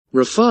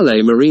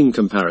Rafale Marine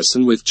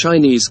Comparison with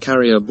Chinese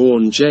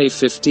Carrier-borne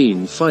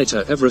J-15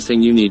 fighter.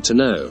 Everything you need to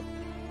know.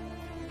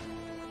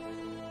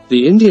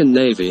 The Indian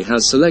Navy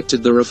has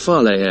selected the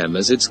Rafale M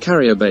as its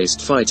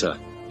carrier-based fighter,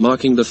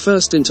 marking the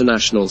first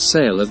international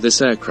sale of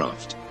this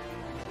aircraft.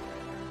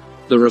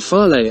 The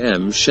Rafale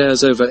M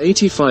shares over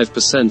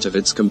 85% of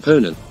its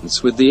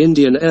components with the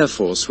Indian Air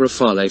Force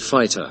Rafale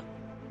fighter.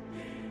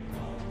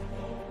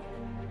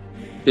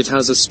 It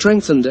has a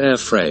strengthened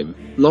airframe,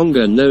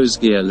 longer nose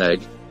gear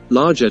leg,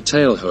 larger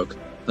tailhook,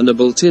 and a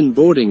built-in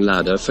boarding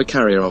ladder for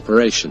carrier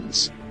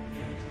operations.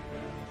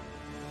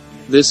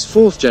 This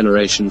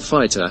fourth-generation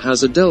fighter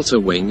has a delta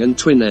wing and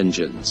twin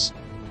engines.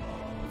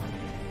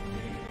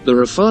 The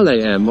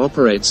Rafale M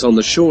operates on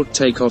the short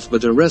takeoff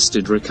but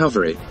arrested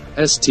recovery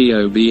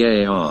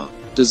 (STOBAR)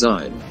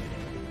 design.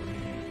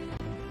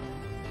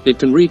 It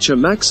can reach a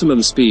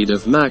maximum speed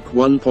of Mach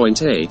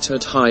 1.8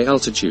 at high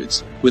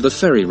altitudes, with a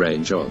ferry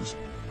range of.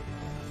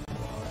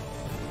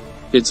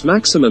 Its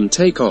maximum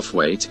takeoff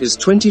weight is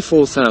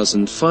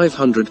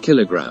 24,500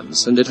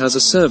 kilograms and it has a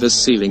service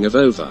ceiling of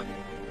over.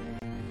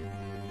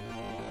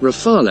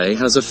 Rafale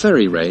has a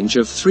ferry range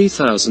of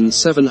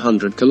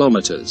 3,700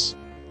 kilometers.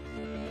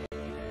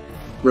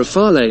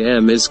 Rafale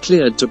M is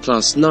cleared to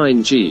plus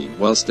 9G,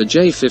 whilst the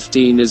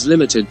J-15 is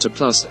limited to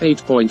plus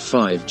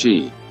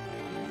 8.5G.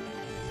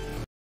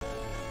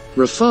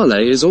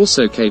 Rafale is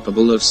also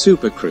capable of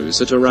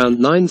supercruise at around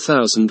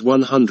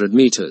 9,100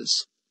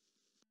 meters.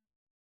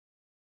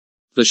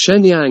 The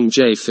Shenyang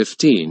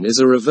J-15 is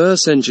a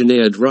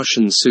reverse-engineered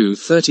Russian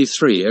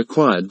Su-33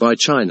 acquired by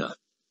China.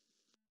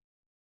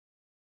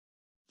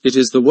 It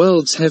is the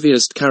world's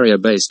heaviest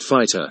carrier-based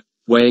fighter,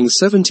 weighing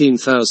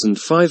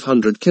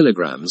 17,500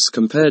 kilograms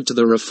compared to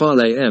the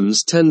Rafale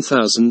M's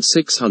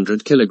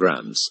 10,600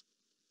 kilograms.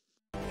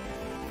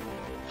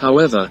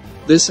 However,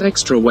 this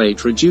extra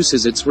weight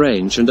reduces its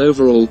range and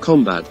overall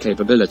combat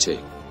capability.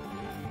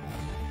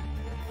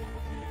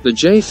 The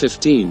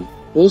J-15,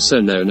 also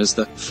known as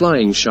the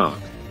Flying Shark,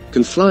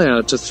 can fly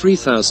out to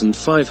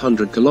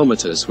 3,500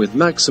 kilometers with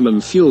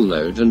maximum fuel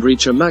load and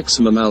reach a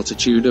maximum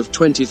altitude of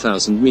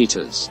 20,000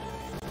 meters.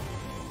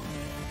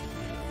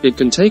 It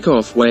can take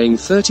off weighing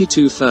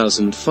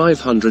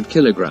 32,500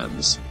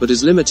 kilograms, but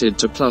is limited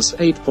to plus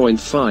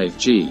 8.5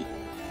 G.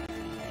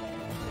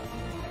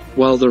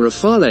 While the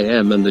Rafale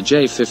M and the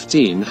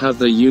J-15 have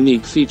their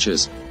unique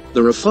features,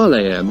 the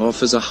Rafale M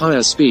offers a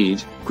higher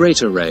speed,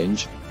 greater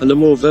range, and a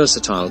more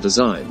versatile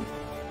design.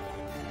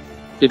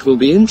 It will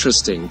be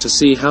interesting to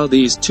see how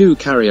these two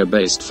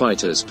carrier-based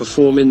fighters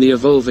perform in the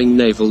evolving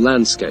naval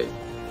landscape.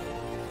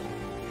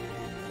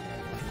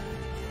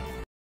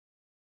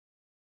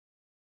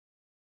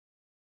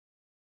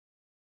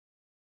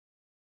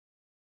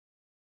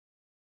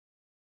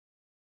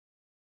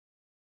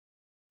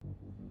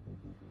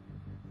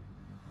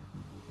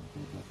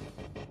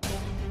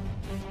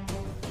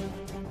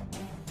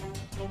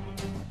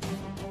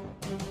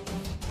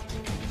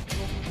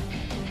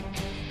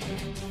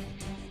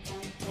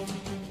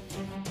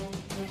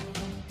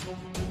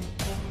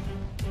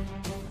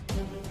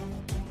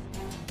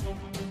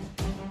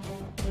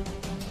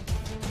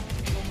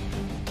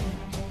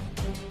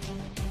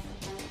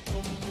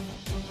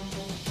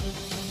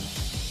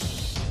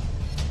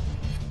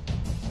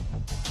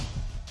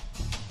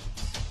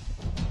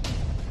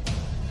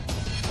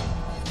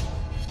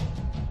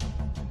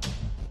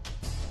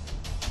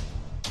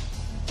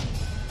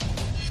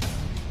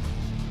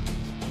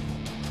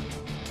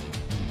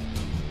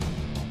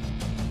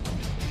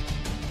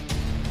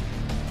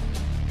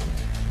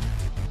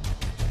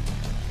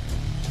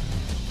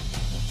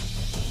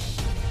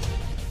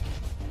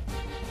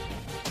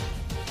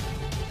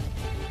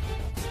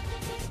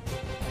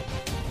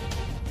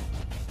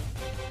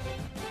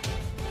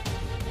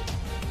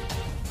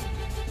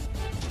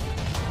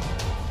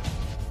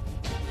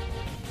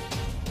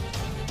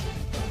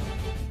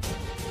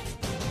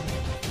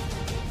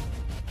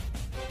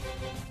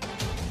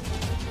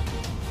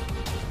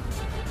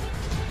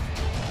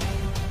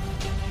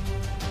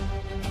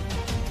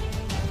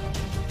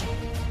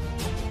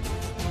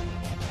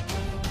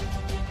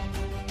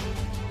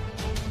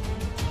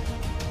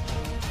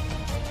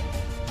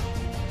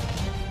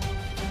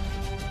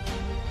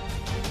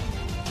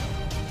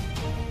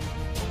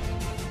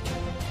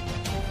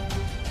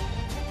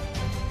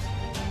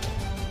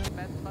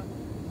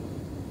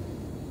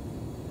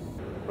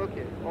 Ok,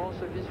 on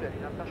se visualise,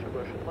 une marche à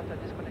gauche, droite à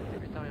disconnecter,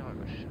 but arrière à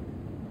gauche.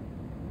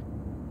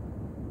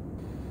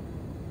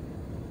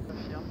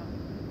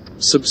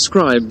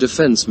 Subscribe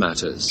Defense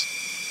Matters.